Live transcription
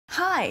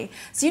Hi.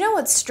 So you know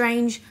what's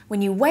strange?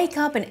 When you wake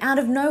up and out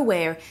of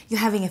nowhere, you're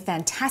having a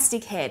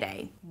fantastic hair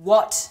day.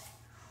 What?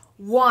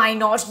 Why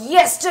not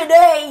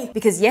yesterday?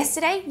 Because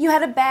yesterday you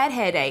had a bad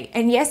hair day,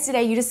 and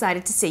yesterday you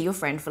decided to see your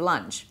friend for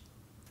lunch.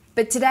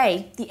 But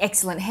today, the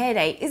excellent hair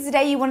day, is the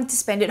day you wanted to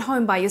spend at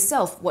home by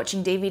yourself,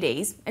 watching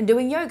DVDs and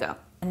doing yoga.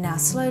 And now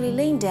slowly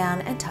lean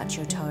down and touch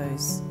your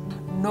toes.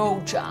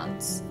 No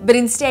chance. But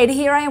instead,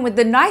 here I am with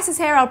the nicest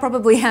hair I'll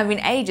probably have in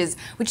ages,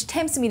 which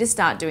tempts me to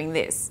start doing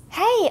this.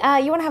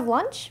 Hey, you wanna have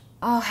lunch?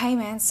 Oh, hey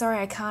man, sorry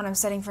I can't, I'm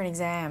studying for an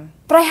exam.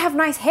 But I have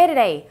nice hair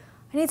today.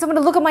 I need someone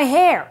to look at my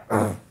hair.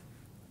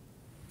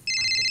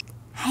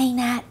 Hey,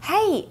 Nat.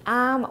 Hey,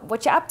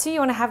 what you up to? You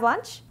wanna have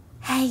lunch?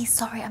 Hey,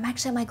 sorry, I'm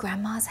actually at my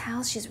grandma's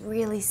house. She's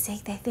really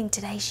sick. They think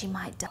today she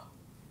might die.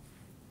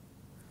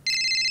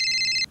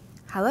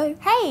 Hello?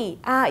 Hey,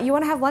 you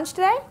wanna have lunch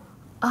today?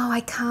 Oh,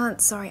 I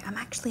can't. Sorry, I'm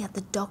actually at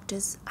the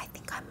doctor's. I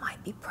think I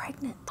might be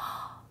pregnant.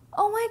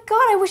 Oh my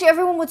god, I wish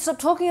everyone would stop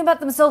talking about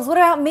themselves. What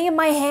about me and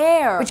my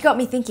hair? Which got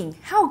me thinking,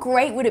 how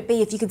great would it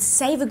be if you could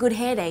save a good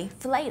hair day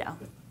for later?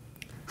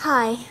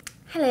 Hi.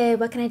 Hello,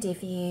 what can I do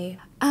for you?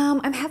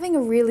 I'm having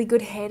a really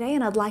good hair day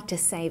and I'd like to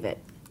save it.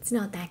 It's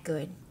not that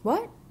good.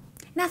 What?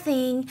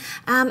 Nothing.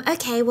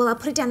 Okay, well, I'll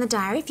put it down the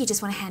diary if you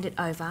just want to hand it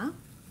over.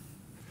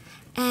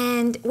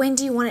 And when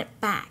do you want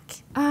it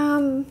back?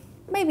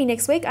 Maybe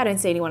next week. I don't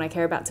see anyone I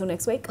care about till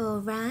next week. All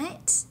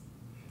right.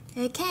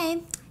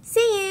 Okay. See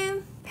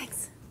you.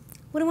 Thanks.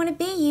 Wouldn't want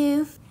to be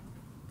you.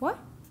 What?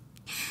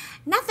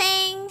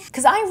 Nothing.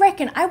 Because I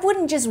reckon I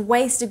wouldn't just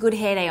waste a good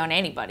hair day on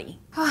anybody.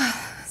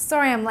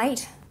 Sorry I'm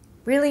late.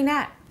 Really,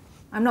 Nat?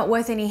 I'm not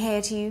worth any hair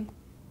to you.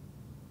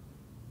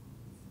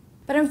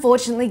 But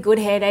unfortunately, good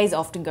hair days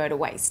often go to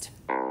waste.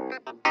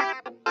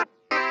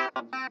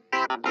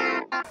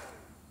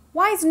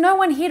 Why is no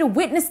one here to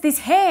witness this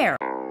hair?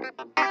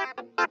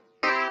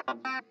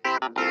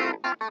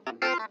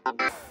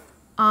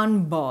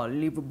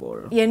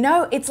 Unbelievable. You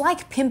know, it's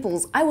like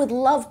pimples. I would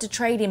love to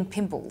trade in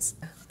pimples.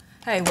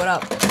 Hey, what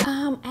up?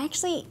 I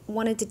actually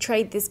wanted to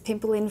trade this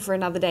pimple in for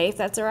another day, if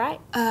that's all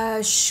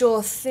right.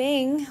 Sure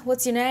thing.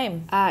 What's your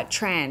name?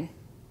 Tran.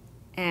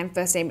 And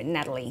first name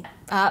Natalie.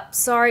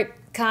 Sorry,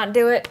 can't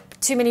do it.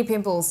 Too many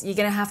pimples. You're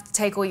gonna have to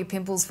take all your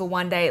pimples for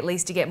one day at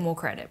least to get more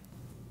credit.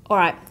 All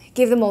right,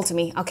 give them all to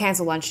me. I'll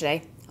cancel lunch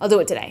today. I'll do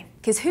it today.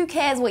 Because who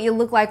cares what you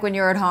look like when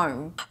you're at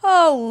home?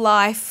 Oh,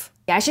 life.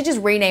 Yeah, I should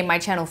just rename my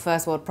channel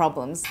First World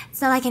Problems.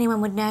 It's not like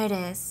anyone would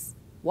notice.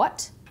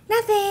 What?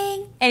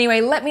 Nothing.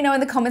 Anyway, let me know in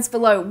the comments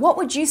below, what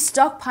would you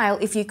stockpile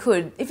if you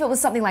could? If it was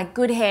something like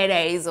good hair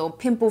days or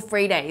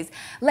pimple-free days,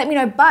 let me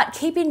know. But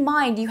keep in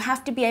mind, you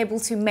have to be able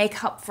to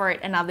make up for it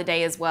another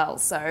day as well.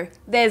 So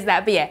there's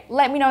that. But yeah,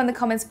 let me know in the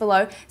comments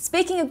below.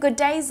 Speaking of good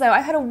days though, I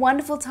had a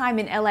wonderful time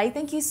in LA.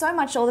 Thank you so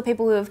much to all the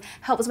people who have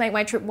helped us make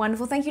my trip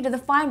wonderful. Thank you to the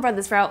Fine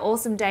Brothers for our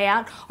awesome day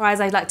out, or as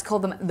I like to call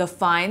them, the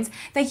Fines.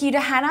 Thank you to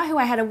Hannah, who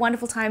I had a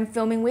wonderful time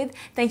filming with.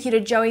 Thank you to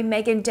Joey,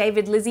 Megan,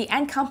 David, Lizzie,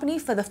 and company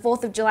for the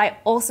 4th of July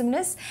awesomeness.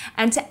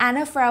 And to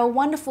Anna for our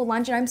wonderful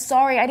lunch. And I'm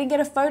sorry I didn't get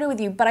a photo with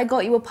you, but I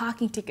got you a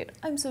parking ticket.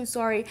 I'm so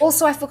sorry.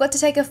 Also, I forgot to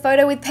take a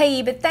photo with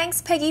Peggy, but thanks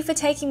Peggy for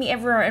taking me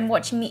everywhere and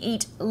watching me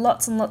eat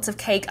lots and lots of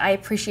cake. I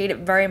appreciate it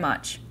very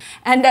much.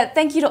 And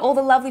thank you to all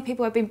the lovely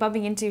people I've been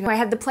bumping into who I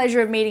had the pleasure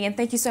of meeting, and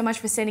thank you so much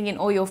for sending in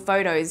all your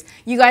photos.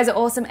 You guys are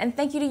awesome, and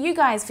thank you to you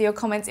guys for your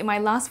comments in my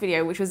last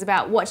video, which was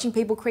about watching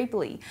people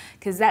creepily,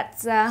 because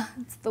that's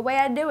the way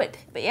I do it.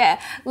 But yeah,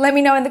 let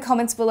me know in the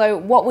comments below,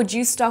 what would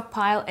you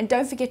stockpile, and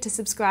don't forget to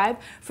subscribe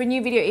for a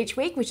new video each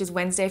week, which is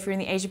Wednesday if you're in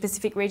the Asia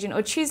Pacific region,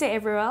 or Tuesday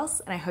everywhere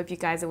else, and I hope you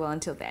guys are well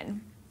until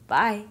then.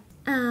 Bye.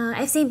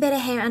 I've seen better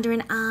hair under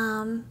an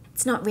arm.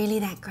 It's not really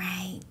that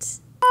great.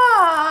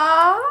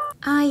 Aww.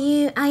 Are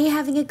you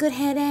having a good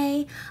hair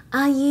day?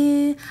 Are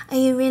you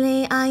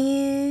really?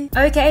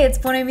 Okay, it's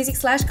porno music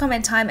 /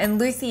 comment time, and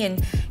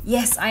Luthien.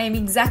 Yes, I am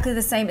exactly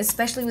the same,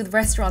 especially with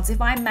restaurants.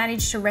 If I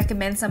manage to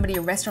recommend somebody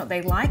a restaurant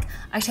they like,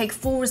 I take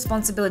full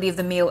responsibility of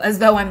the meal as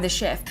though I'm the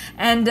chef.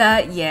 And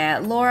yeah,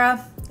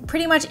 Laura,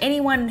 pretty much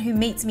anyone who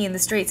meets me in the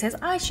street says,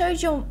 I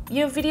showed your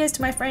videos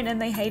to my friend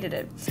and they hated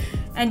it.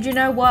 And you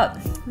know what?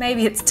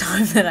 Maybe it's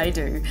time that I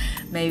do.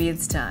 Maybe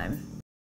it's time.